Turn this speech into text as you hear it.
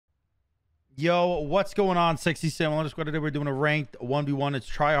Yo, what's going on? 67 underscore today. We're doing a ranked 1v1. It's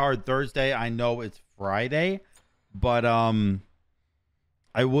Tryhard Thursday. I know it's Friday, but I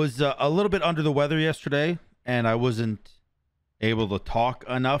was a little bit under the weather yesterday, and I wasn't able to talk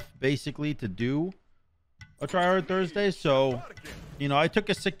enough, basically, to do a Tryhard Thursday. So, you know, I took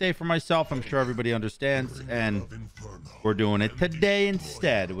a sick day for myself. I'm sure everybody understands, and we're doing it today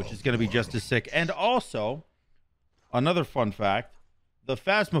instead, which is going to be just as sick. And also, another fun fact. The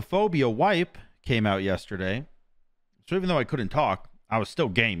Phasmophobia wipe came out yesterday. So even though I couldn't talk, I was still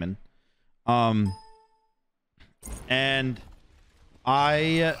gaming. And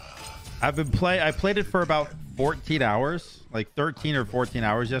I played it for about 14 hours, like 13 or 14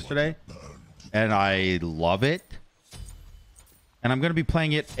 hours yesterday. And I love it. And I'm going to be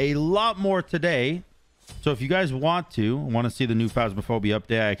playing it a lot more today. So if you guys want to see the new Phasmophobia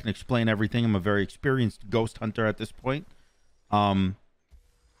update, I can explain everything. I'm a very experienced ghost hunter at this point.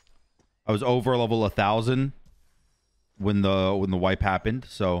 I was over level 1,000 when the wipe happened,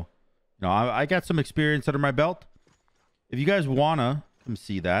 so you know I got some experience under my belt. If you guys wanna come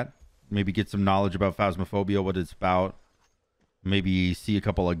see that, maybe get some knowledge about Phasmophobia, what it's about, maybe see a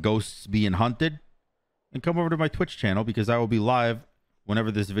couple of ghosts being hunted, and come over to my Twitch channel because I will be live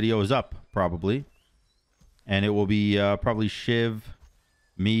whenever this video is up, probably, and it will be probably Shiv,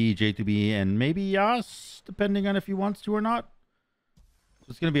 me, J2B, and maybe Yas, depending on if he wants to or not. So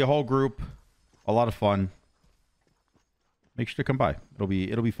it's gonna be a whole group, a lot of fun. Make sure to come by. It'll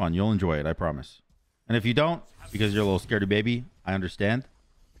be fun. You'll enjoy it, I promise. And if you don't, because you're a little scaredy baby, I understand.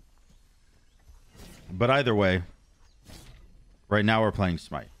 But either way, right now we're playing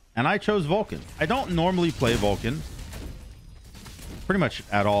Smite, and I chose Vulcan. I don't normally play Vulcan, pretty much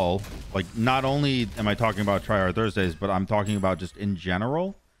at all. Like, not only am I talking about Tryhard Thursdays, but I'm talking about just in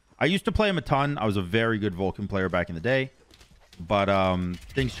general. I used to play him a ton. I was a very good Vulcan player back in the day. But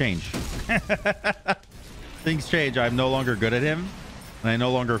things change. Things change. I'm no longer good at him, and I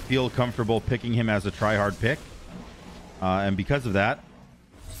no longer feel comfortable picking him as a tryhard pick. And because of that,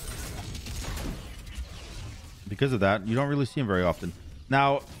 you don't really see him very often.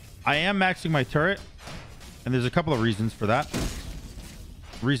 Now, I am maxing my turret, and there's a couple of reasons for that.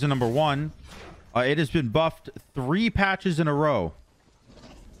 Reason number one, it has been buffed 3 patches in a row.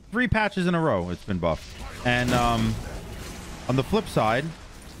 3 patches in a row it's been buffed. And on the flip side,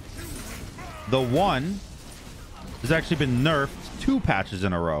 the 1 has actually been nerfed 2 patches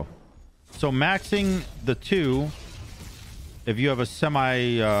in a row. So maxing the 2, if you have a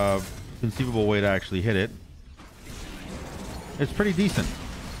semi conceivable way to actually hit it, it's pretty decent.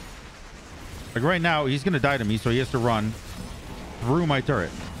 Like right now, he's going to die to me, so he has to run through my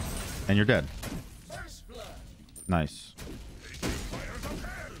turret, and you're dead. Nice.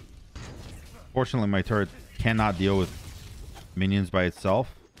 Fortunately, my turret cannot deal with minions by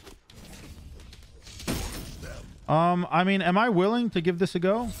itself. I mean, am I willing to give this a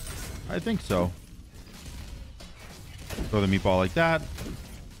go? I think so. Throw the meatball like that.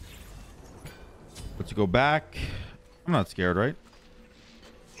 Let's go back. I'm not scared, right?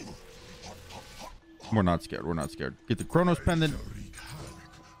 We're not scared. We're not scared. Get the Chronos pendant.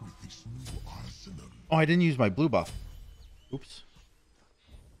 Oh, I didn't use my blue buff. Oops.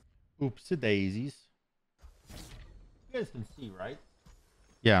 Oops, daisies. You guys can see, right?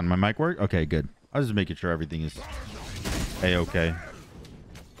 Yeah, and my mic work? Okay, good. I was just making sure everything is A-okay.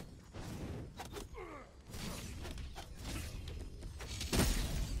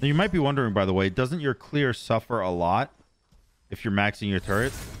 Now, you might be wondering, by the way, doesn't your clear suffer a lot if you're maxing your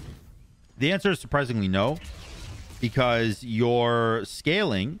turret? The answer is surprisingly no, because your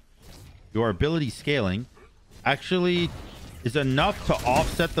scaling, your ability scaling, actually is enough to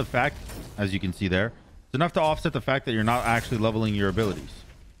offset the fact, as you can see there, it's enough to offset the fact that you're not actually leveling your abilities.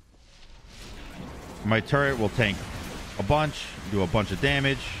 My turret will tank a bunch, do a bunch of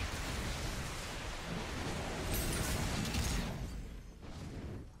damage.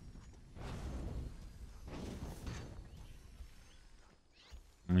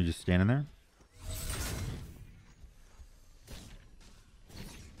 And you just standing there.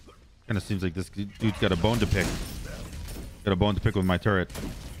 Kind of seems like this dude's got a bone to pick. Got a bone to pick with my turret.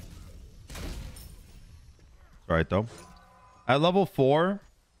 All right, though. At level 4,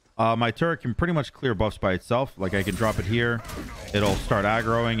 my turret can pretty much clear buffs by itself. Like, I can drop it here. It'll start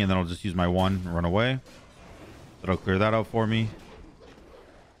aggroing, and then I'll just use my 1 and run away. That'll clear that out for me.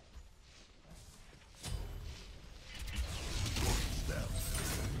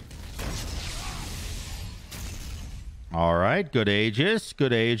 All right. Good Aegis.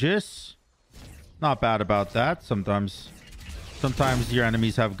 Good Aegis. Not bad about that. Sometimes your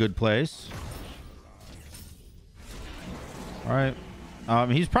enemies have good plays. All right.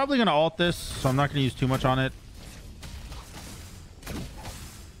 He's probably going to ult this, so I'm not going to use too much on it.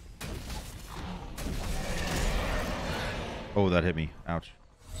 Oh, that hit me. Ouch.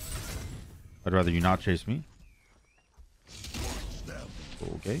 I'd rather you not chase me.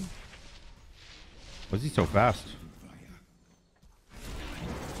 Okay. Why is he so fast?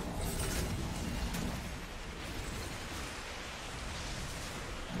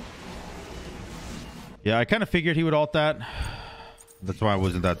 Yeah, I kind of figured he would ult that. That's why I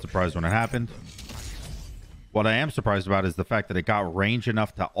wasn't that surprised when it happened. What I am surprised about is the fact that it got range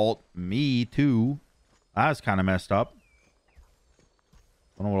enough to ult me too. That's kind of messed up.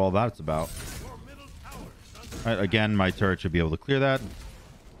 I don't know what all that's about. All right, again, my turret should be able to clear that.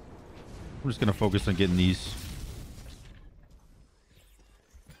 I'm just going to focus on getting these.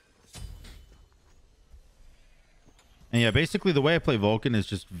 And yeah, basically the way I play Vulcan is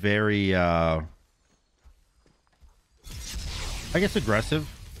just very, I guess aggressive.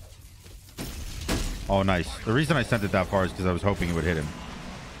 Oh, nice. The reason I sent it that far is because I was hoping it would hit him.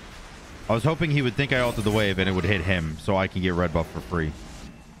 I was hoping he would think I ulted the wave and it would hit him so I can get red buff for free.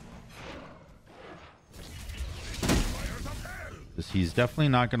 Because he's definitely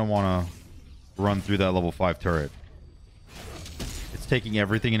not going to want to run through that level 5 turret. It's taking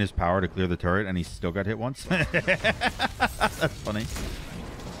everything in his power to clear the turret and he still got hit once. That's funny.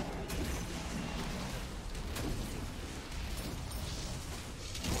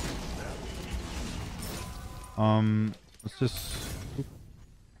 Let's just,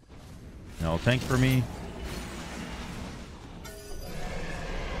 tank for me.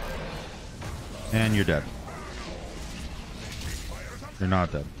 And you're dead. You're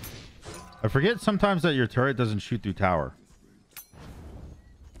not dead. I forget sometimes that your turret doesn't shoot through tower.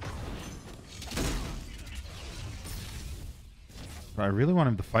 I really want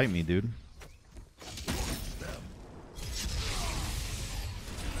him to fight me, dude.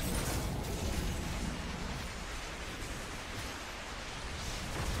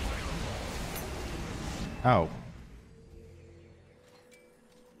 Ow.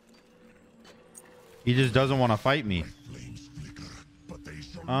 He just doesn't want to fight me.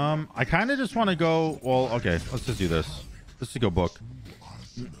 I kind of just want to go... Well, okay. Let's just do this. Let's just go book.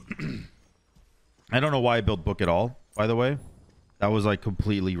 I don't know why I built book at all, by the way. That was like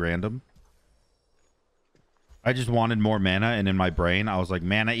completely random. I just wanted more mana, and in my brain, I was like,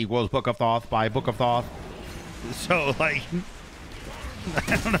 mana equals Book of Thoth by Book of Thoth. So, like...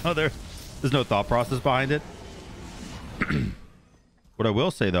 I don't know. There's no thought process behind it. What I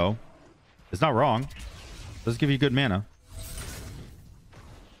will say, though, it's not wrong. It does give you good mana.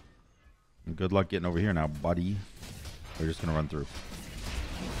 And good luck getting over here now, buddy. We're just going to run through.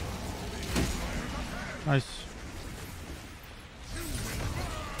 Nice.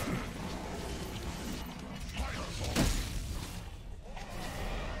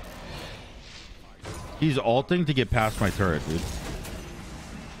 He's ulting to get past my turret, dude.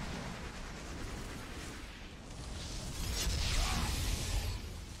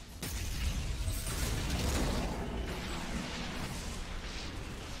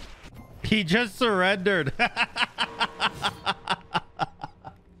 He just surrendered.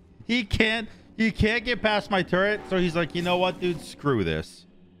 He can't get past my turret, so he's like, you know what, dude? Screw this.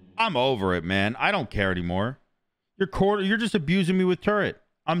 I'm over it, man. I don't care anymore. You're just abusing me with turret.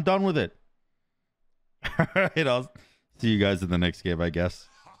 I'm done with it. All right, I'll see you guys in the next game, I guess.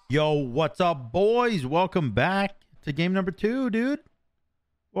 Yo, what's up, boys? Welcome back to game number 2, dude.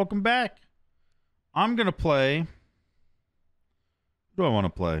 Welcome back. I'm gonna play. Who do I want to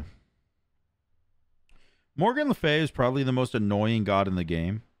play? Morgan Le Fay is probably the most annoying god in the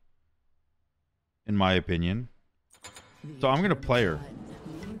game, in my opinion. So I'm going to play her.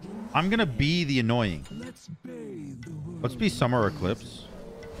 I'm going to be the annoying. Let's be Summer Eclipse.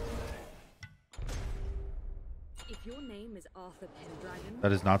 If your name is Arthur Pendragon,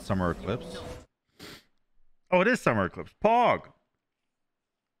 That is not Summer Eclipse. Oh, it is Summer Eclipse. Pog!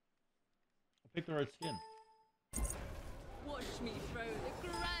 I picked the right skin. watch me throw the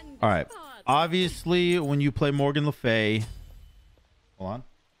grand. All right. Obviously, when you play Morgan Le Fay... Hold on.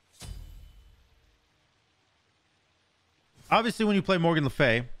 Obviously, when you play Morgan Le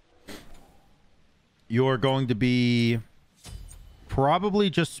Fay, you're going to be probably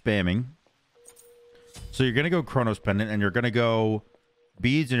just spamming. So you're going to go Chronos Pendant, and you're going to go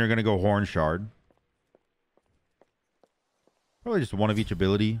Beads, and you're going to go Horn Shard. Probably just one of each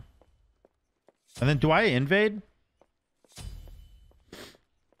ability. And then, do I invade?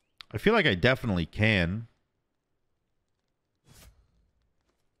 I feel like I definitely can.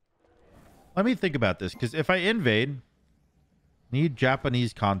 Let me think about this, because if I invade, need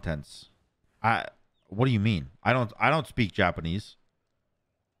Japanese contents. What do you mean? I don't speak Japanese.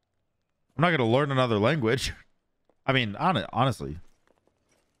 I'm not going to learn another language. I mean, honestly,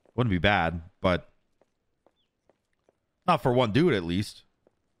 wouldn't be bad, but not for one dude at least.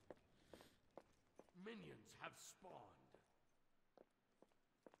 Minions have spawned.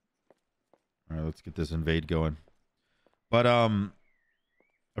 All right, let's get this invade going. But I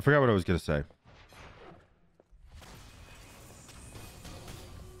forgot what I was going to say.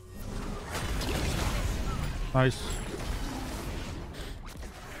 Nice.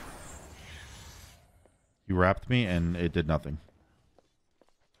 You wrapped me and it did nothing.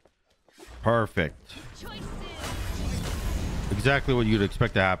 Perfect. Exactly what you'd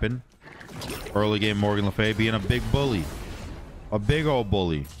expect to happen. Early game Morgan Le Fay being a big bully. A big old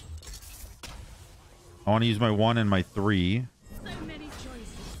bully. I want to use my 1 and my 3.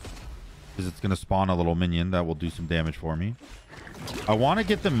 Because it's going to spawn a little minion that will do some damage for me. I want to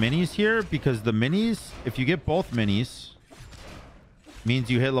get the minis here because the minis, if you get both minis,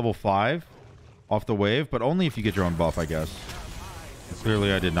 means you hit level 5 off the wave, but only if you get your own buff, I guess.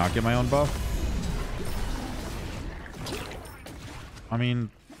 Clearly, I did not get my own buff. I mean,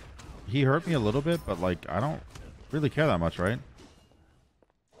 he hurt me a little bit, but like, I don't really care that much, right?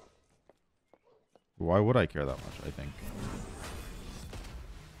 Why would I care that much, I think?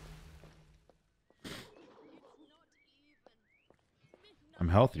 I'm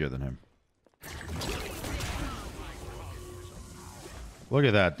healthier than him. Look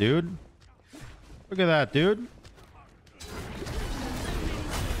at that, dude. Look at that, dude.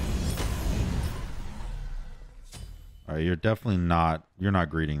 All right, you're definitely not... You're not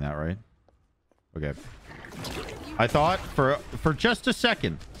greeting that, right? Okay. I thought for just a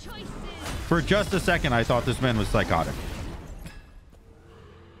second... For just a second, I thought this man was psychotic.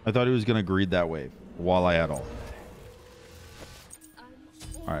 I thought he was going to greed that wave while I had all.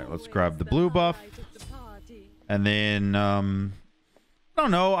 All right, let's grab the blue buff. And then, I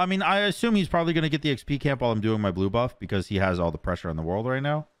don't know. I mean, I assume he's probably going to get the XP camp while I'm doing my blue buff because he has all the pressure in the world right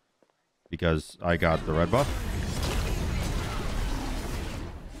now. Because I got the red buff.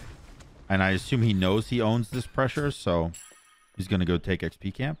 And I assume he knows he owns this pressure, so he's going to go take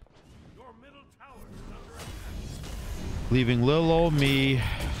XP camp. Leaving little old me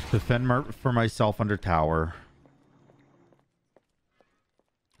to fend for myself under tower.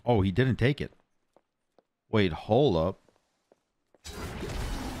 Oh, he didn't take it. Wait, hold up.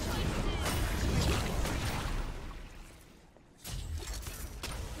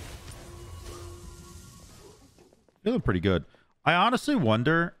 Feeling pretty good. I honestly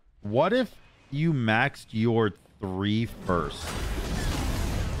wonder, what if you maxed your 3 first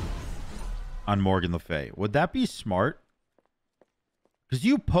on Morgan Le Fay? Would that be smart? Because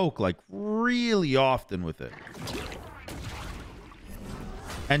you poke like really often with it.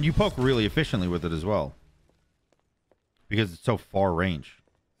 And you poke really efficiently with it as well. Because it's so far range.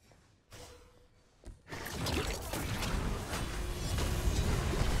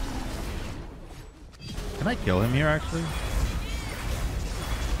 Can I kill him here, actually?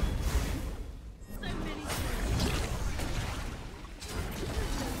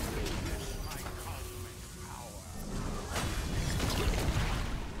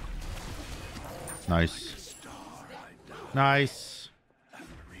 Nice. Nice.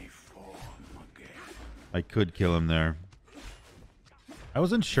 I could kill him there. I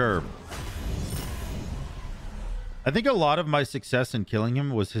wasn't sure. I think a lot of my success in killing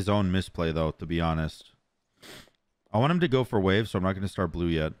him was his own misplay, though, to be honest. I want him to go for wave, so I'm not going to start blue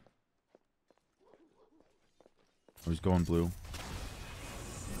yet. I was going blue.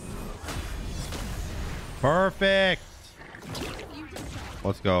 Perfect.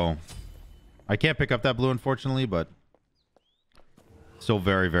 Let's go. I can't pick up that blue, unfortunately, but still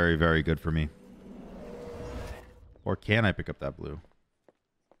very, very, very good for me. Or can I pick up that blue?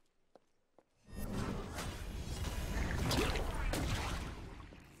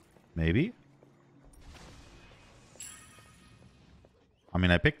 Maybe. I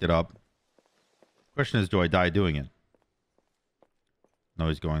mean, I picked it up. Question is, do I die doing it? No,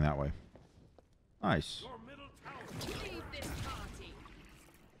 he's going that way. Nice.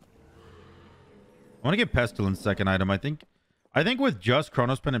 I want to get Pestilence second item. I think with just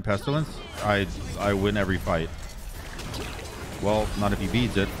Chronos Pen and Pestilence, I win every fight. Well, not if he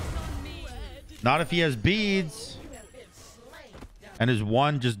beads it. Not if he has beads. And his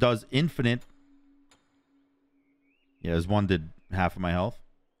 1 just does infinite. Yeah, his 1 did half of my health.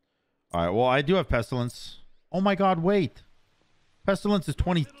 All right, well, I do have Pestilence. Oh my god, wait. Pestilence is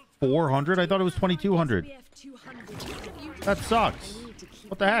 2,400? I thought it was 2,200. That sucks.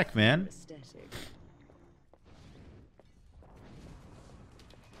 What the heck, man?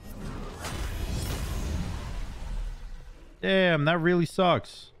 Damn, that really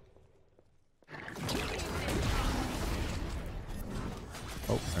sucks.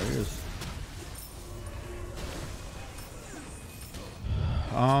 Oh, there he is.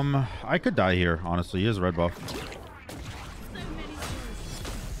 I could die here, honestly. He has a red buff.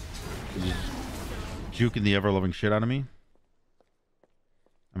 He's just juking the ever-loving shit out of me.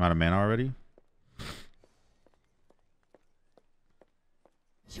 I'm out of mana already.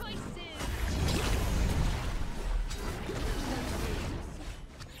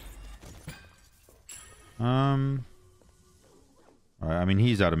 All right, I mean,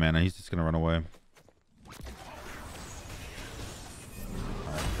 he's out of mana. He's just gonna run away. All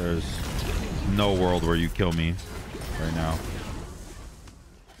right, there's no world where you kill me right now.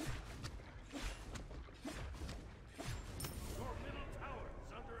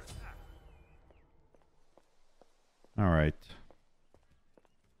 All right.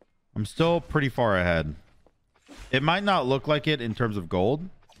 I'm still pretty far ahead. It might not look like it in terms of gold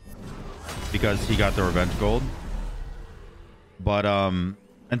because he got the revenge gold. But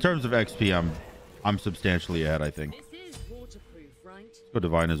in terms of XP, I'm substantially ahead, I think. This is waterproof, right? Let's go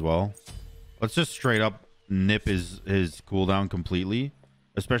divine as well. Let's just straight up nip his cooldown completely,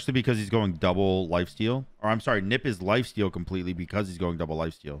 especially because he's going double lifesteal. Or I'm sorry, nip his lifesteal completely because he's going double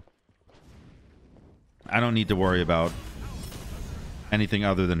lifesteal. I don't need to worry about anything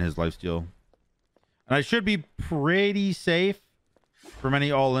other than his lifesteal. And I should be pretty safe from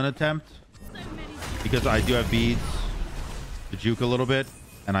any all-in attempt because I do have beads to juke a little bit,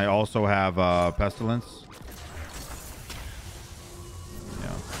 and I also have pestilence.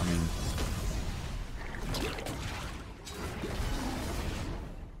 Yeah, I mean,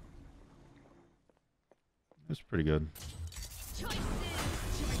 it's pretty good.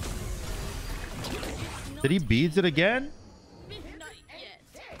 Did he beads it again?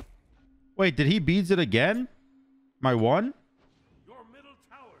 Wait, did he beads it again? My one?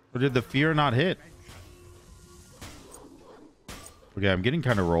 Or did the fear not hit? Okay, I'm getting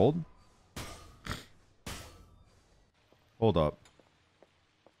kind of rolled. Hold up.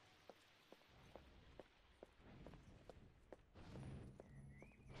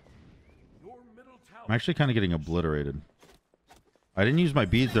 I'm actually kind of getting obliterated. I didn't use my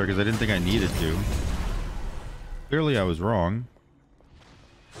beads there because I didn't think I needed to. Clearly, I was wrong.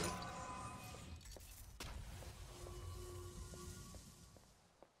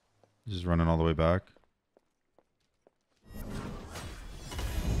 Just running all the way back.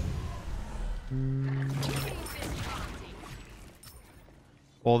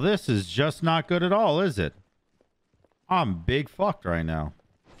 Well, this is just not good at all, is it? I'm big fucked right now.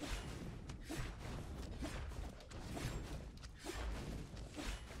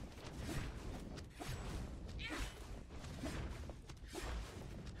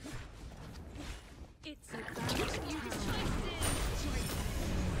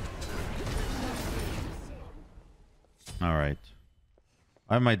 All right.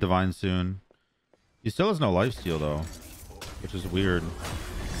 I have my divine soon. He still has no lifesteal though, which is weird.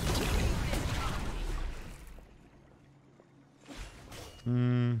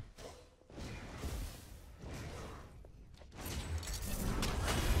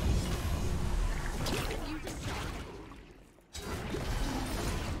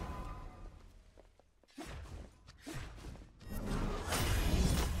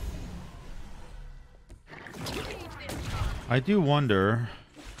 I do wonder,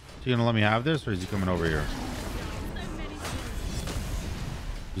 is he gonna let me have this, or is he coming over here?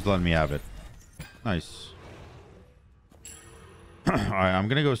 He's letting me have it. Nice. All right, I'm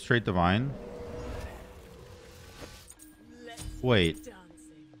gonna go straight divine. Wait.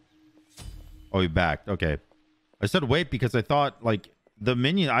 Oh, he backed. Okay. I said wait because I thought like the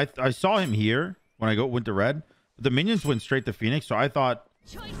minion. I saw him here when I went to red, but the minions went straight to Phoenix, so I thought.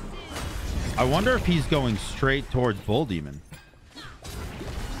 I wonder if he's going straight towards Bull Demon.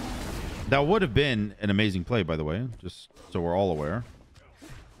 That would have been an amazing play, by the way, just so we're all aware.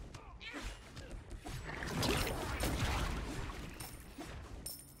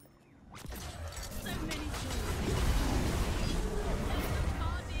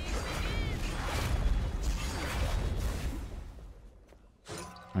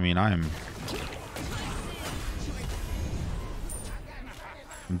 I mean, I'm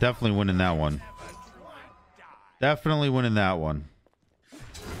definitely winning that one. Definitely winning that one.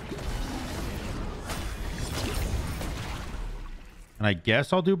 And I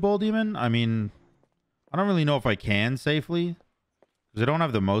guess I'll do Bull Demon. I mean, I don't really know if I can safely because I don't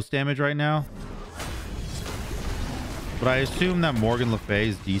have the most damage right now. But I assume that Morgan Le Fay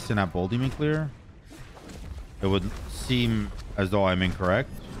is decent at Bull Demon clear. It would seem as though I'm incorrect.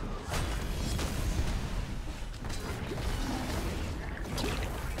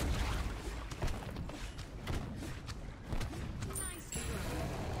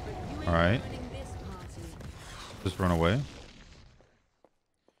 All right. Joining this party. Just run away.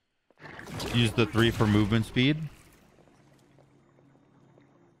 Use the 3 for movement speed.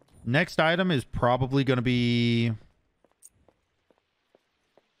 Next item is probably going to be...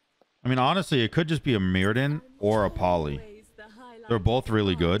 I mean, honestly, it could just be a Mirrodin or a Poly. Always the highlight They're both of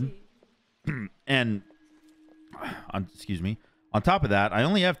really the good. party. And, excuse me. On top of that, I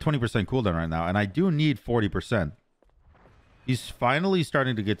only have 20% cooldown right now, and I do need 40%. He's finally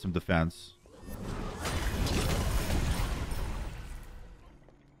starting to get some defense.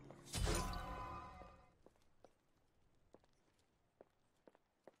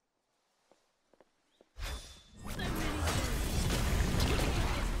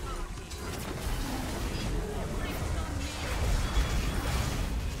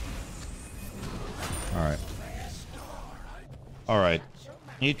 All right.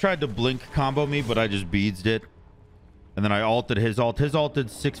 He tried to blink combo me, but I just beadsed it. And then I ulted his ult. His ult did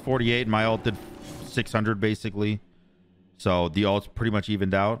 648, and my ult did 600, basically. So the ult's pretty much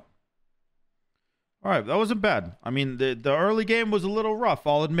evened out. All right, that wasn't bad. I mean, the early game was a little rough,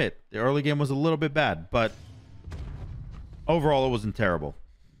 I'll admit. The early game was a little bit bad, but overall, it wasn't terrible.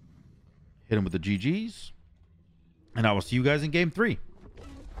 Hit him with the GGs. And I will see you guys in game 3.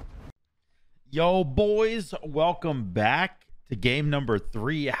 Yo, boys, welcome back to game number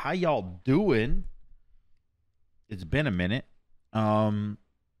 3. How y'all doing? It's been a minute.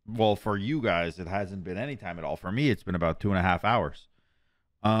 Well, for you guys, it hasn't been any time at all. For me, it's been about 2.5 hours.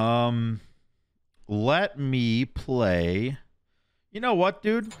 Let me play. You know what,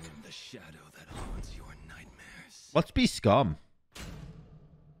 dude? I am the shadow that haunts your nightmares. Let's be scum.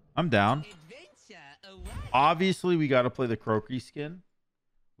 I'm down. Obviously, we got to play the Croaky skin.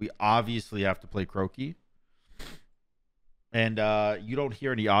 We obviously have to play Croaky. And you don't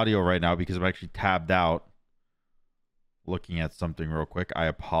hear any audio right now because I'm actually tabbed out looking at something real quick. I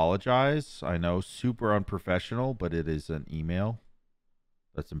apologize. I know, super unprofessional, but it is an email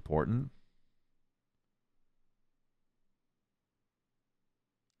that's important.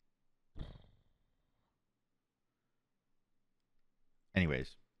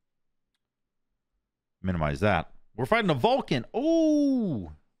 Anyways, minimize that. We're fighting a Vulcan.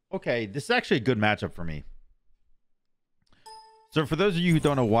 Oh, okay. This is actually a good matchup for me. So for those of you who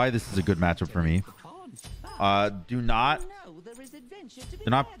don't know why this is a good matchup for me, do not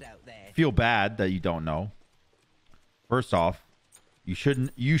feel bad that you don't know. First off, you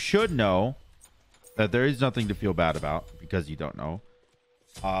should know that there is nothing to feel bad about because you don't know.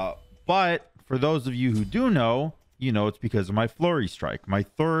 But for those of you who do know, you know it's because of my Flurry Strike. My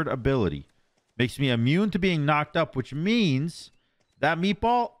third ability makes me immune to being knocked up, which means that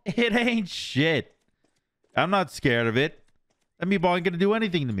meatball, it ain't shit. I'm not scared of it. That meatball ain't gonna do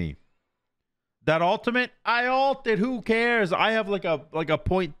anything to me. That ultimate, I ulted. Who cares? I have like a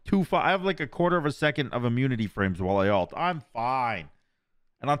 0.25. I have like a quarter of a second of immunity frames while I ult. I'm fine.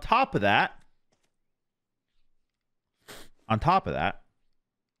 And on top of that,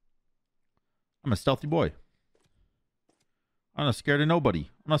 I'm a stealthy boy. I'm not scared of nobody.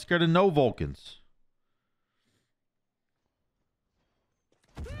 I'm not scared of no Vulcans.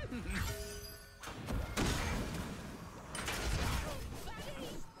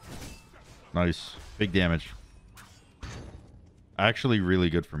 Nice. Big damage. Actually really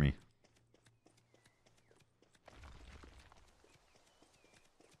good for me.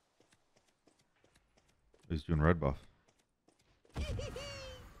 He's doing red buff.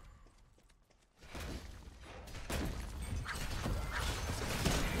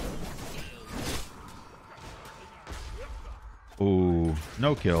 Ooh,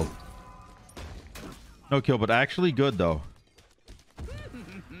 no kill. No kill, but actually good though.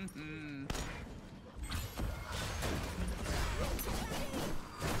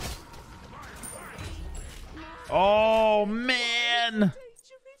 Oh man,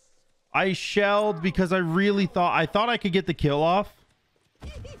 I shelled because I really thought I could get the kill off.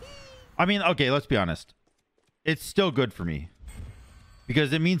 I mean, okay, let's be honest. It's still good for me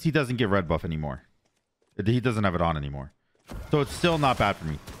because it means he doesn't get red buff anymore. He doesn't have it on anymore. So it's still not bad for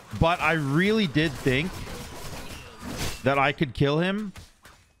me. But I really did think that I could kill him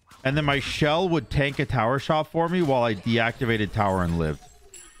and then my shell would tank a tower shot for me while I deactivated tower and lived.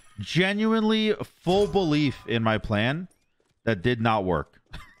 Genuinely full belief in my plan that did not work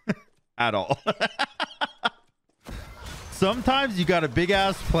at all. Sometimes you got a big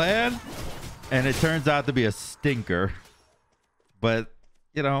ass plan and it turns out to be a stinker. But,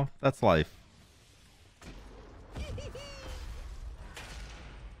 you know, that's life.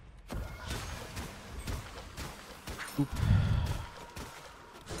 Oop.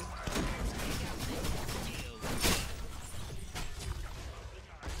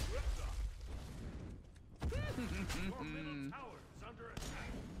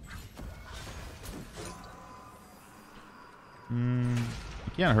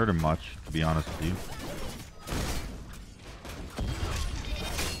 Can't hurt him much, to be honest with you.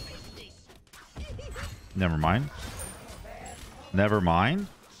 Never mind. Never mind.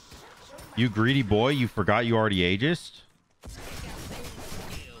 You greedy boy, you forgot you already aegis.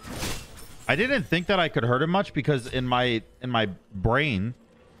 I didn't think that I could hurt him much because in my brain,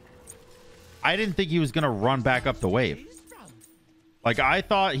 I didn't think he was gonna run back up the wave. Like, I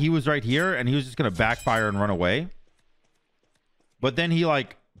thought he was right here and he was just gonna backfire and run away. But then he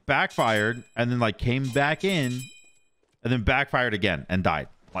like backfired and then like came back in and then backfired again and died.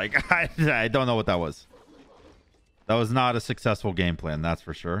 Like, I don't know what that was. That was not a successful game plan, that's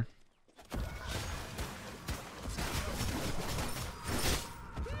for sure.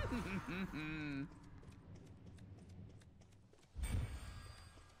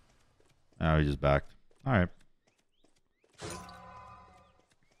 Oh, he just backed. All right.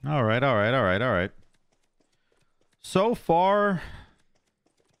 All right, all right, all right, all right. So far,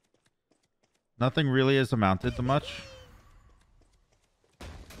 nothing really has amounted to much.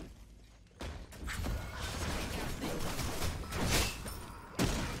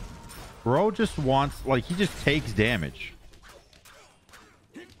 Bro just wants, like, he just takes damage.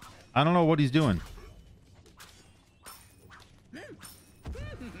 I don't know what he's doing.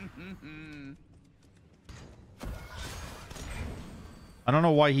 I don't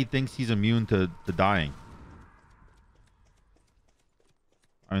know why he thinks he's immune to dying.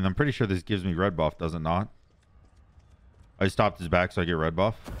 I mean, I'm pretty sure this gives me red buff, does it not? I stopped his back so I get red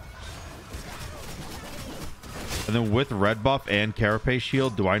buff. And then with red buff and carapace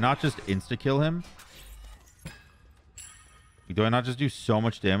shield, do I not just insta-kill him? Do I not just do so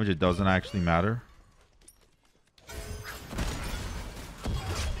much damage it doesn't actually matter?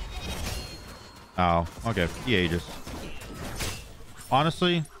 Oh, okay. He ages.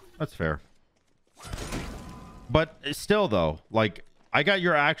 Honestly, that's fair. But still though, like, I got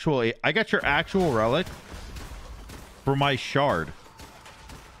your actual relic for my shard.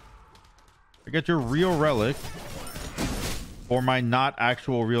 I got your real relic for my not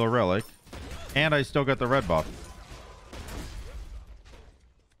actual real relic, and I still got the red buff.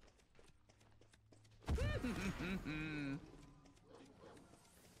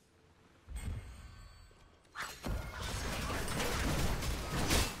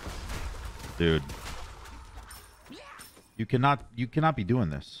 Dude, you cannot be doing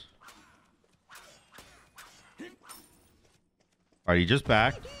this. All right, he just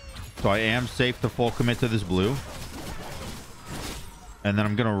backed, so I am safe to full commit to this blue. And then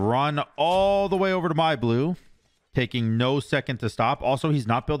I'm gonna run all the way over to my blue, taking no second to stop. Also, he's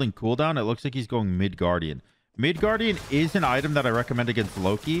not building cooldown. It looks like he's going mid guardian. Mid guardian is an item that I recommend against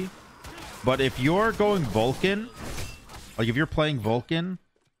Loki, but if you're going Vulcan, like if you're playing Vulcan,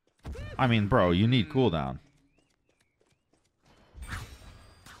 I mean, bro, you need cooldown.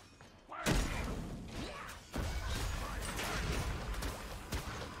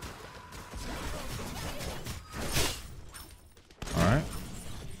 All right.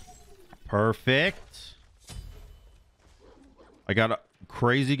 Perfect. I got a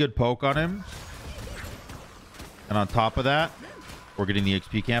crazy good poke on him. And on top of that, we're getting the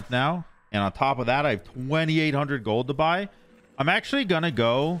XP camp now. And on top of that, I have 2,800 gold to buy. I'm actually going to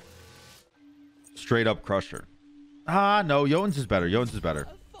go straight up Crusher. Ah, no. Jotun's is better. Jotun's is better.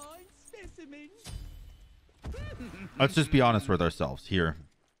 Let's just be honest with ourselves here.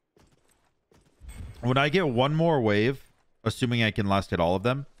 When I get one more wave, assuming I can last hit all of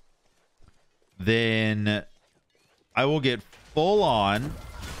them, then I will get full on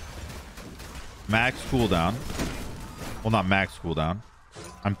max cooldown. Well, not max cooldown.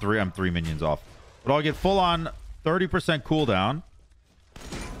 I'm three minions off. But I'll get full on 30% cooldown,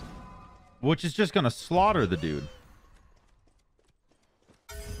 which is just gonna slaughter the dude.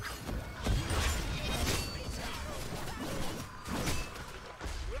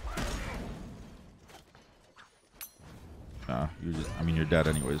 I mean, you're dead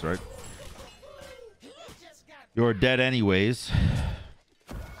anyways, right? You're dead anyways.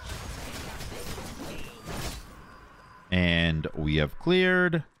 And we have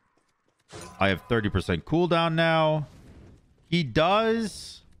cleared. I have 30% cooldown now. He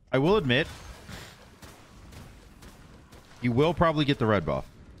does, I will admit, he will probably get the red buff.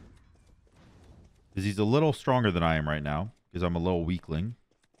 Because he's a little stronger than I am right now. Because I'm a little weakling.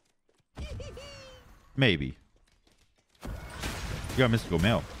 Maybe. You got Mystical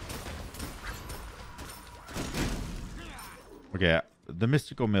Mail. Okay, the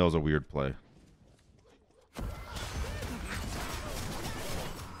Mystical Mail is a weird play.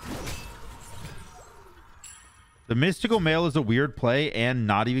 The Mystical Mail is a weird play, and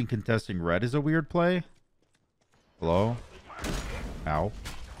not even contesting red is a weird play. Hello? Ow.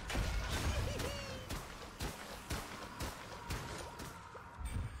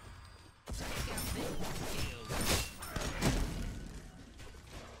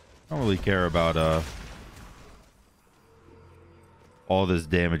 really care about all this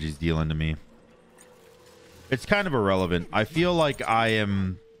damage he's dealing to me. It's kind of irrelevant. I feel like I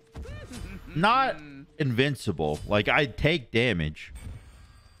am not invincible. Like, I take damage.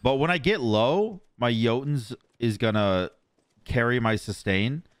 But when I get low, my Jotuns is gonna carry my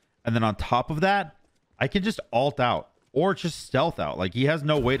sustain. And then on top of that, I can just ult out. Or just stealth out. Like, he has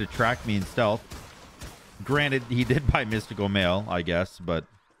no way to track me in stealth. Granted, he did buy Mystical Mail, I guess. But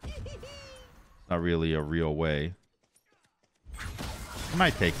it's not really a real way. I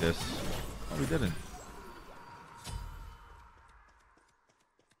might take this. Oh, we didn't.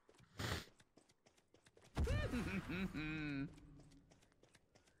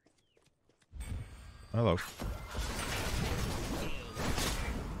 Hello.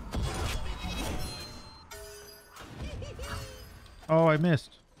 Oh, I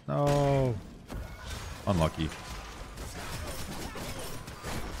missed. No. Unlucky.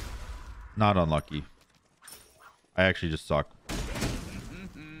 Not unlucky. I actually just suck.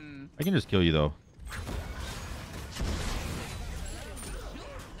 I can just kill you, though.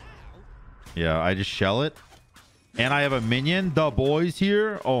 Yeah, I just shell it. And I have a minion. The boys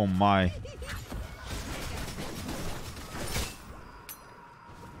here. Oh, my.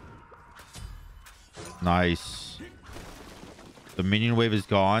 Nice. The minion wave is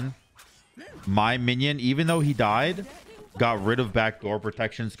gone. My minion, even though he died, got rid of backdoor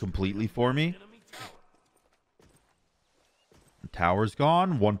protections completely for me. The tower's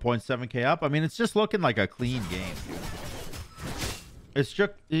gone. 1.7k up. I mean, it's just looking like a clean game. It's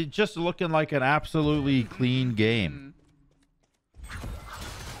just looking like an absolutely clean game.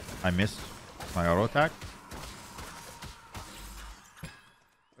 I missed my auto attack.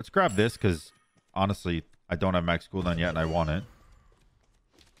 Let's grab this because honestly, I don't have max cooldown yet and I want it.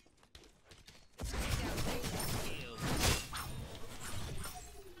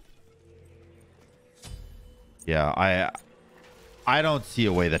 Yeah, I don't see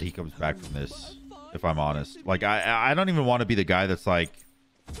a way that he comes back from this, if I'm honest. Like, I don't even want to be the guy that's like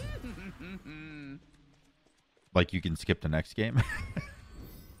you can skip the next game.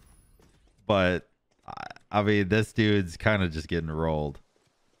 But I mean, this dude's kind of just getting rolled.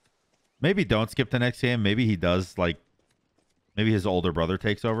 Maybe don't skip the next game. Maybe he does, like, maybe his older brother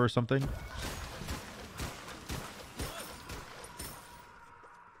takes over or something.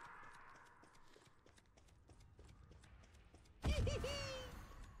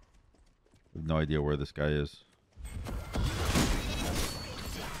 No idea where this guy is.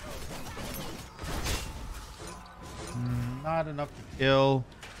 Not enough to kill.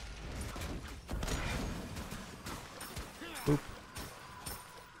 Boop.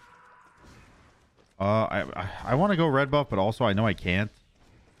 I want to go red buff, but also I know I can't.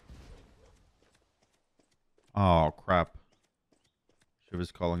 Oh, crap. Shiv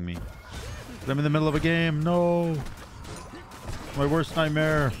is calling me. But I'm in the middle of a game. No. My worst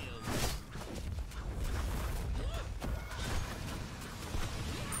nightmare.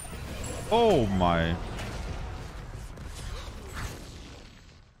 Oh, my.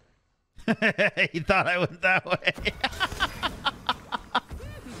 He thought I went that way.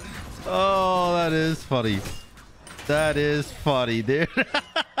 Oh, that is funny. That is funny, dude.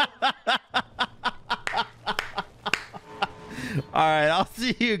 All right, I'll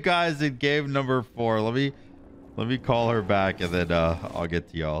see you guys in game number 4. Let me call her back and then I'll get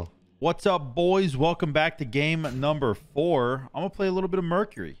to y'all. What's up, boys? Welcome back to game number 4. I'm gonna play a little bit of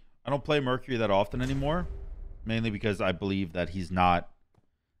Mercury. I don't play Mercury that often anymore, mainly because I believe that he's not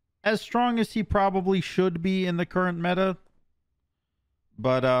as strong as he probably should be in the current meta.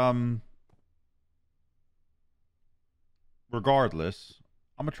 But regardless,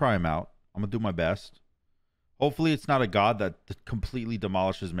 I'm gonna try him out. I'm gonna do my best. Hopefully it's not a god that completely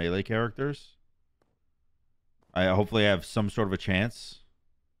demolishes melee characters. Hopefully I have some sort of a chance.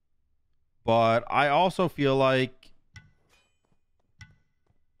 But I also feel like,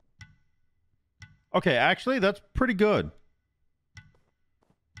 okay, actually that's pretty good.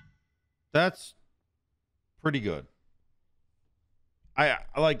 That's pretty good. I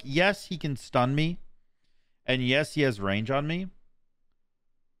like, yes, he can stun me. And yes, he has range on me.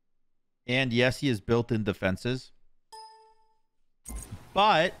 And yes, he has built-in defenses.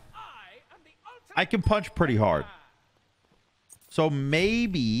 But I can punch pretty hard. So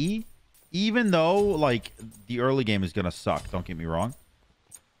maybe, even though like the early game is going to suck, don't get me wrong.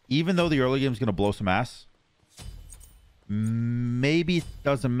 Even though the early game is going to blow some ass, maybe it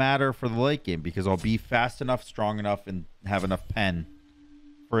doesn't matter for the late game because I'll be fast enough, strong enough, and have enough pen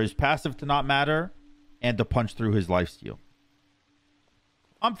for his passive to not matter and to punch through his lifesteal.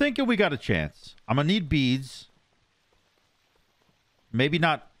 I'm thinking we got a chance. I'm going to need beads. Maybe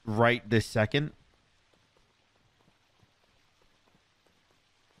not right this second.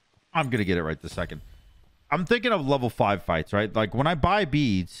 I'm going to get it right this second. I'm thinking of level 5 fights, right? Like when I buy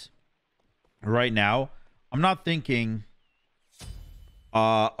beads right now, I'm not thinking,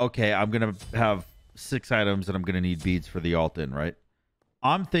 okay, I'm going to have 6 items and I'm going to need beads for the alt in, right?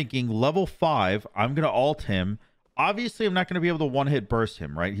 I'm thinking level 5, I'm going to alt him. Obviously, I'm not going to be able to one-hit burst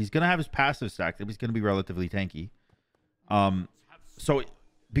him, right? He's going to have his passive stacked. He's going to be relatively tanky. So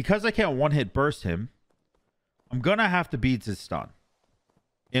because I can't one-hit burst him, I'm going to have to beads his stun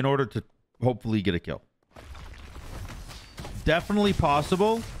in order to hopefully get a kill. Definitely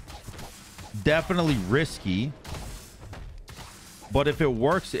possible. Definitely risky. But if it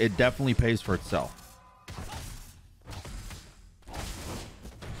works, it definitely pays for itself.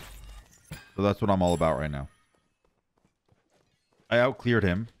 So that's what I'm all about right now. I outcleared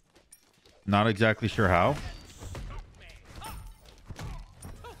him. Not exactly sure how.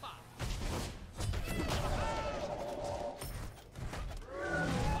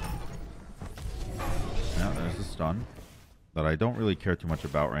 Yeah, there's a stun that I don't really care too much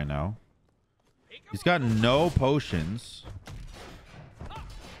about right now. He's got no potions.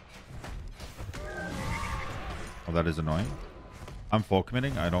 Oh, that is annoying. I'm full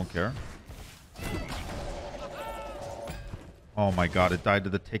committing. I don't care. Oh my god, it died to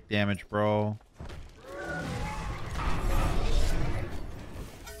the tick damage, bro.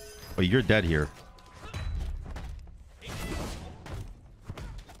 Oh, you're dead here.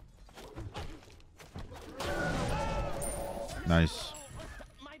 Nice.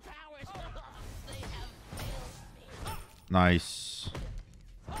 Nice.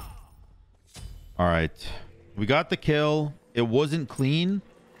 All right. We got the kill. It wasn't clean.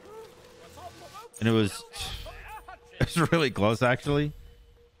 And it was really close, actually.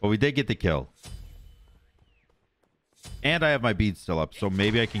 But we did get the kill. And I have my bead still up, so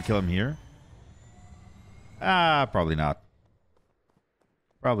maybe I can kill him here. Ah, probably not.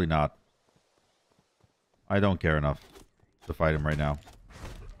 Probably not. I don't care enough to fight him right now.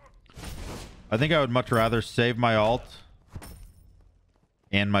 I think I would much rather save my ult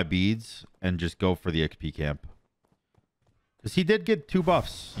and my beads and just go for the XP camp. Because he did get 2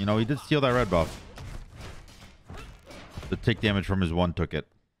 buffs. You know, he did steal that red buff. The tick damage from his 1 took it.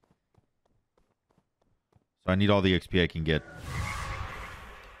 So I need all the XP I can get.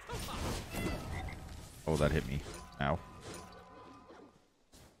 Oh, that hit me. Ow.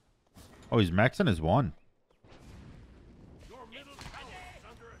 Oh, he's maxing his 1.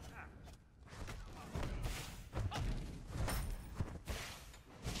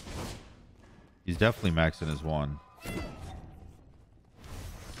 He's definitely maxing his 1.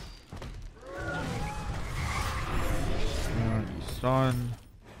 Stun.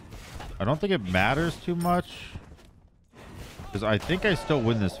 I don't think it matters too much. Because I think I still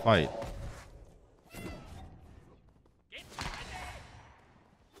win this fight.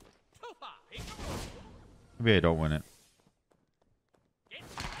 Maybe I don't win it.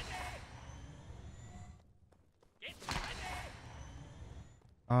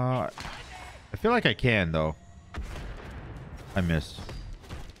 I feel like I can, though. I missed.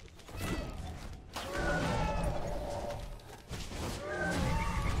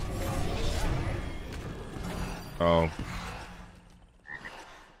 Oh.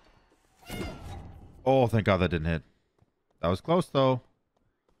 Oh, thank God that didn't hit. That was close, though.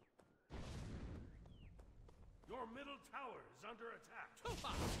 Your middle tower is under attack.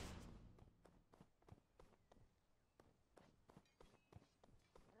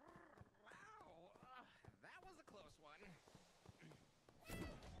 That was a close one.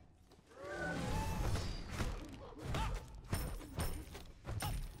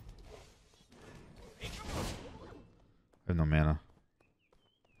 I have no mana.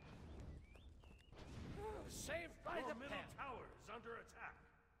 Saved by the middle tower is under attack.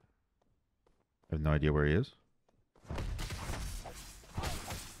 I have no idea where he is.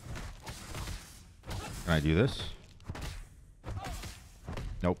 Can I do this?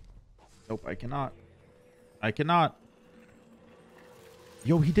 Nope. Nope, I cannot. I cannot.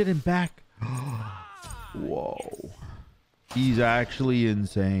 Yo, he did him back. Whoa. He's actually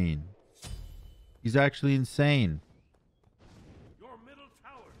insane. He's actually insane. Your middle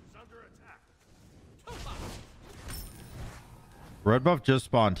tower is under attack. Red buff just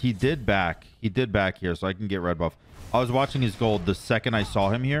spawned. He did back. He did back here, so I can get red buff. I was watching his gold the second I saw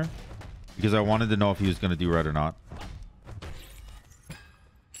him here because I wanted to know if he was going to do red or not.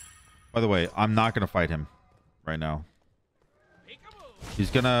 By the way, I'm not going to fight him right now. He's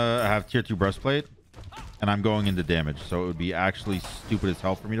going to have tier 2 breastplate, and I'm going into damage, so it would be actually stupid as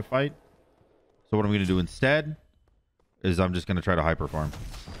hell for me to fight. So what I'm going to do instead is I'm just going to try to hyper farm.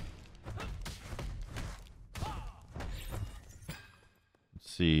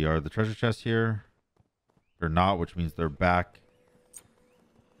 see. Are the treasure chests here? They're not, which means they're back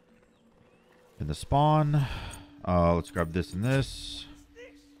in the spawn. Let's grab this and this.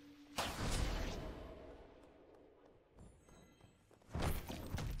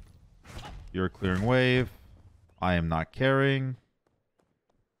 You're clearing wave. I am not carrying.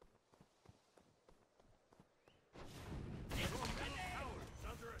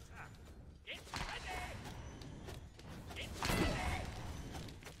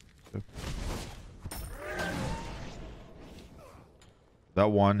 That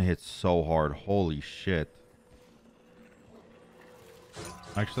one hits so hard. Holy shit.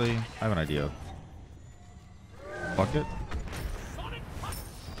 Actually, I have an idea. Fuck it.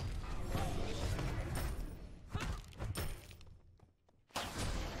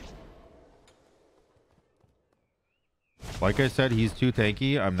 Like I said, he's too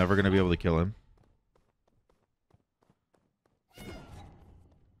tanky. I'm never going to be able to kill him. I'm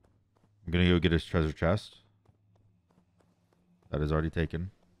going to go get his treasure chest. That is already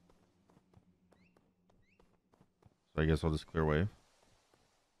taken. So I guess I'll just clear wave.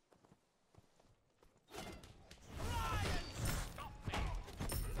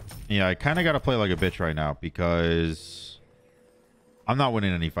 Yeah, I kind of got to play like a bitch right now because I'm not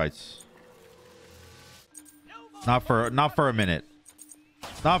winning any fights. Not for a minute.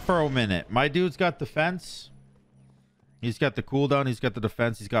 Not for a minute. My dude's got defense. He's got the cooldown. He's got the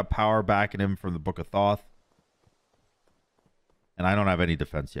defense. He's got power backing him from the Book of Thoth. And I don't have any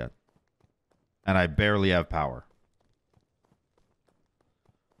defense yet. And I barely have power.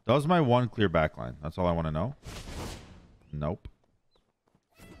 Does my one clear backline? That's all I want to know. Nope.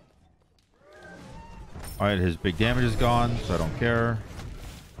 Alright, his big damage is gone, so I don't care.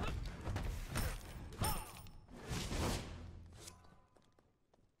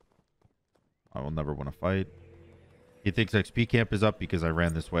 I will never win a fight. He thinks XP camp is up because I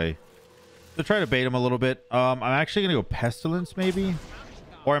ran this way. To try to bait him a little bit. I'm actually going to go Pestilence maybe.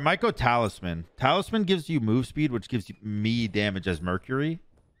 Or I might go Talisman. Talisman gives you move speed, which gives me damage as Mercury.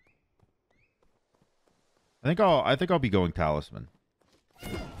 I think I'll be going Talisman.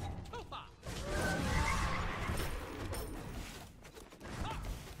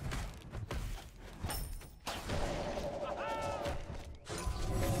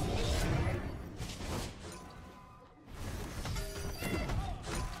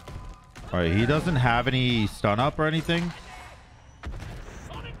 All right, he doesn't have any stun up or anything.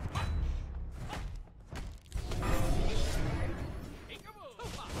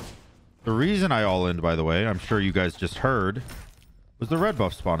 The reason I all-in, by the way, I'm sure you guys just heard, was the red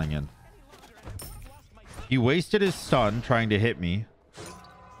buff spawning in. He wasted his stun trying to hit me.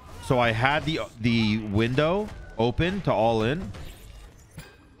 So I had the window open to all in.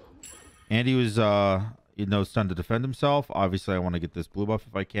 And he was no stun to defend himself. Obviously, I want to get this blue buff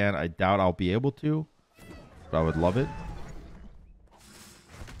if I can. I doubt I'll be able to, but I would love it.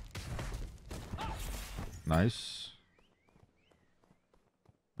 Nice.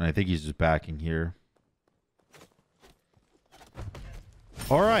 And I think he's just backing here.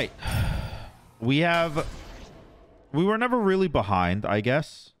 All right. We were never really behind, I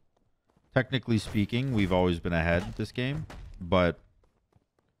guess. Technically speaking, we've always been ahead this game, but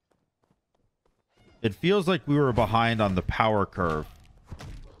it feels like we were behind on the power curve.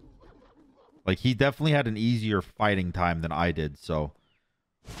 Like, he definitely had an easier fighting time than I did, so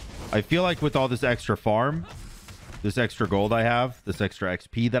I feel like with all this extra farm, this extra gold I have, this extra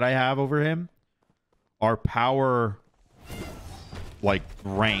XP that I have over him, our power, like,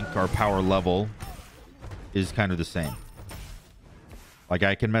 rank, our power level is kind of the same. Like,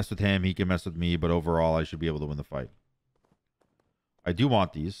 I can mess with him, he can mess with me, but overall, I should be able to win the fight. I do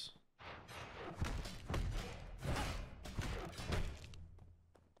want these.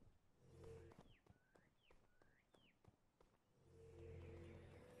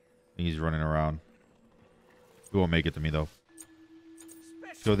 He's running around. He won't make it to me, though.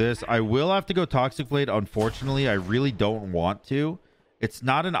 So this, I will have to go Toxic Blade. Unfortunately, I really don't want to. It's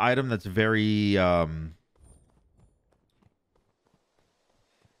not an item that's very...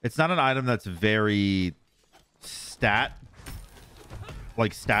 It's not an item that's very statted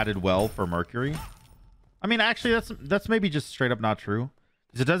well for Mercury. I mean, actually, that's maybe just straight up not true.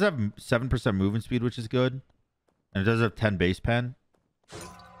 Because it does have 7% movement speed, which is good. And it does have 10 base pen.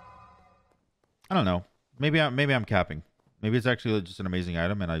 I don't know. Maybe I'm capping. Maybe it's actually just an amazing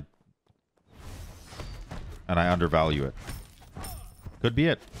item, and I undervalue it. Could be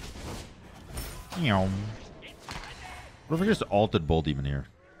it. What if I just alted Bull Demon here?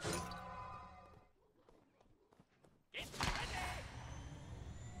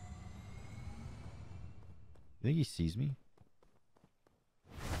 You think he sees me?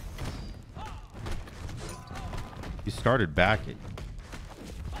 He started backing.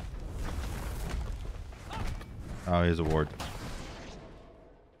 Oh, he has a ward.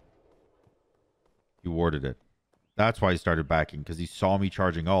 He warded it. That's why he started backing, because he saw me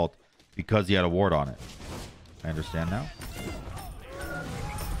charging ult because he had a ward on it. I understand now.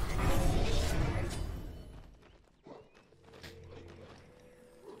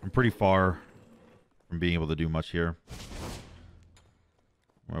 I'm pretty far from being able to do much here.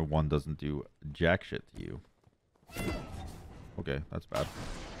 My one doesn't do jack shit to you. Okay, that's bad.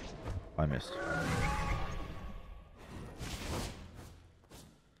 I missed.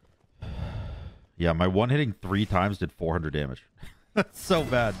 Yeah, my one hitting 3 times did 400 damage. That's so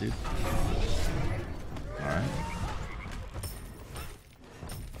bad, dude. Alright.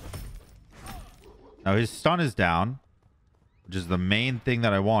 Now his stun is down, which is the main thing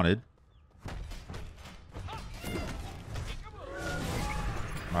that I wanted.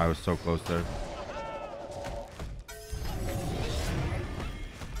 I was so close there.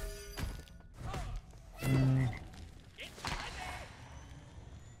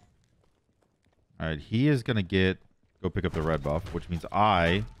 Alright, he is gonna go pick up the red buff, which means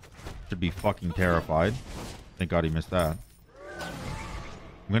I should be fucking terrified. Thank God he missed that.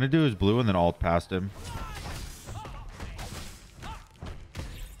 I'm gonna do his blue and then ult past him.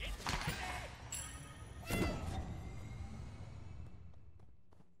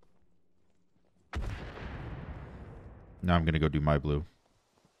 Now I'm gonna go do my blue.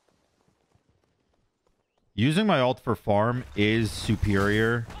 Using my ult for farm is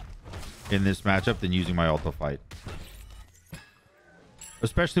superior in this matchup than using my ult to fight.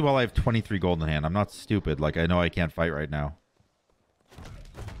 Especially while I have 23 gold in hand. I'm not stupid. Like, I know I can't fight right now.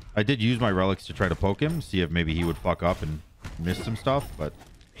 I did use my relics to try to poke him, see if maybe he would fuck up and miss some stuff, but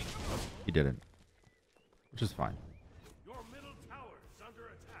he didn't. Which is fine. Your middle tower is under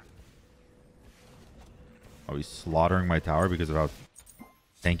attack. Oh, he's slaughtering my tower because of how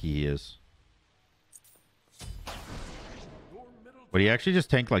tanky he is. But he actually just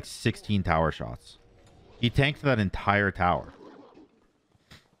tanked like 16 tower shots. He tanked that entire tower.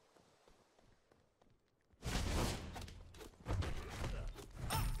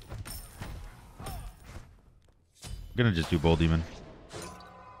 I'm gonna just do Bull Demon.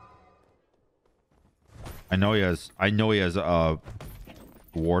 I know he has a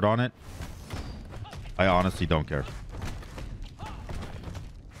ward on it. I honestly don't care.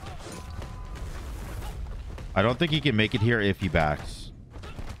 I don't think he can make it here if he backs.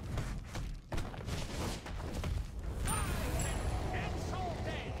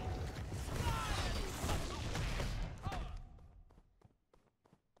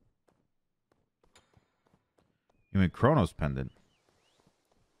 You mean Chronos Pendant?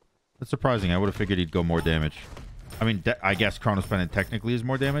 That's surprising. I would have figured he'd go more damage. I mean, I guess Chronos Pendant technically is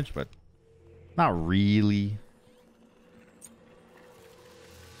more damage, but not really.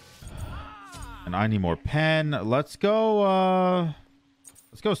 And I need more pen. Let's go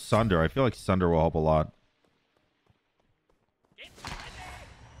Sunder. I feel like Sunder will help a lot.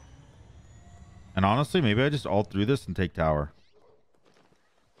 And honestly, maybe I just ult through this and take tower.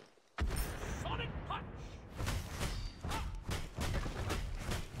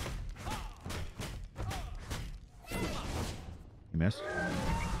 You missed.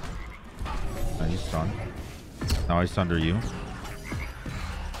 Now you stun. Now I sunder you.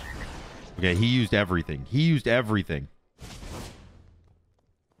 Okay, he used everything. He used everything.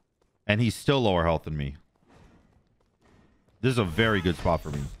 And he's still lower health than me. This is a very good spot for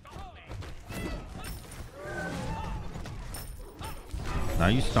me. Now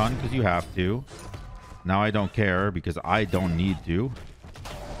you stun because you have to. Now I don't care because I don't need to.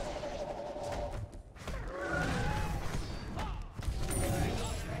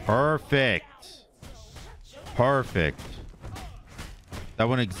 Perfect. Perfect. That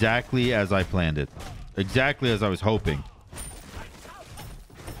went exactly as I planned it. Exactly as I was hoping.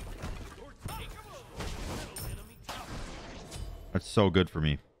 That's so good for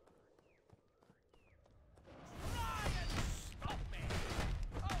me.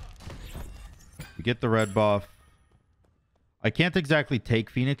 We get the red buff. I can't exactly take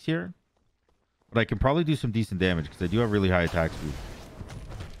Phoenix here, but I can probably do some decent damage because I do have really high attack speed.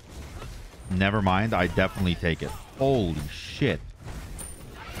 Never mind. I definitely take it. Holy shit.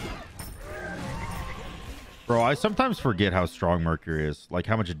 Bro, I sometimes forget how strong Mercury is. Like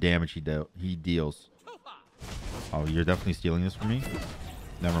how much damage he deals. Oh, you're definitely stealing this from me?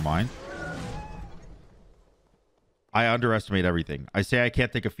 Never mind. I underestimate everything. I say I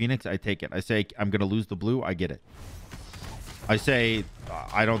can't take a Phoenix, I take it. I say I'm going to lose the blue, I get it. I say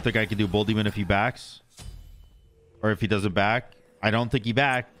I don't think I can do Bull Demon if he backs. Or if he doesn't back. I don't think he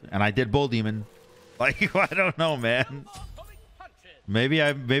backed, and I did Bull Demon. Like, I don't know, man. Maybe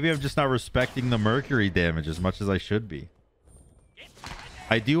I'm just not respecting the Mercury damage as much as I should be.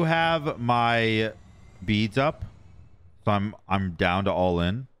 I do have my beads up, so I'm down to all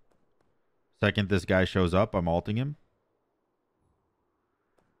in. Second this guy shows up, I'm ulting him.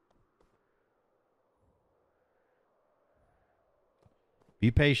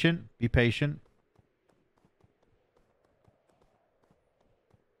 Be patient. Be patient.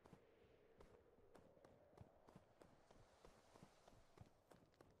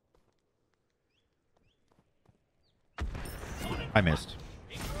 I missed.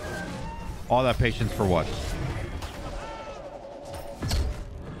 All that patience for what?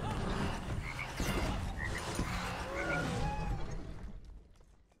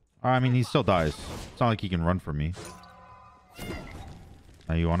 I mean, he still dies. It's not like he can run from me.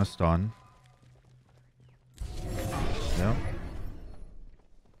 Now you want to stun. Yep.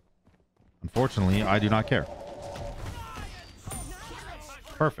 Unfortunately, I do not care.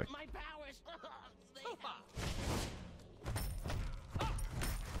 Perfect.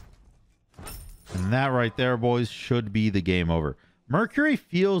 And that right there, boys, should be the game over. Mercury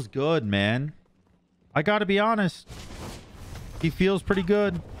feels good, man. I gotta be honest. He feels pretty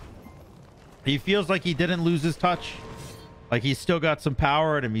good. He feels like he didn't lose his touch. Like he's still got some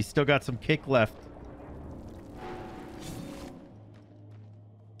power in him. He's still got some kick left.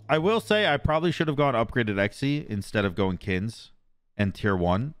 I will say I probably should have gone upgraded Xe instead of going Kins and tier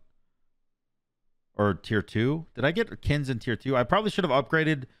 1. Or tier 2. Did I get Kins in tier 2? I probably should have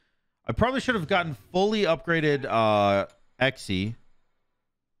upgraded... I probably should have gotten fully upgraded Xe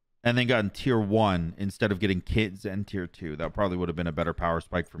and then gotten tier 1 instead of getting Kids and tier 2. That probably would have been a better power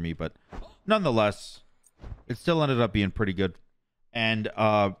spike for me, but nonetheless, it still ended up being pretty good. And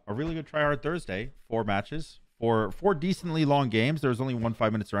a really good Tryhard Thursday. 4 matches. Four decently long games. There was only one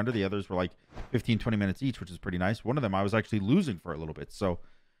 5-minute surrender. The others were like 15, 20 minutes each, which is pretty nice. One of them I was actually losing for a little bit. So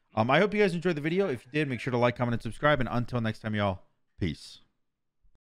I hope you guys enjoyed the video. If you did, make sure to like, comment, and subscribe. And until next time, y'all, peace.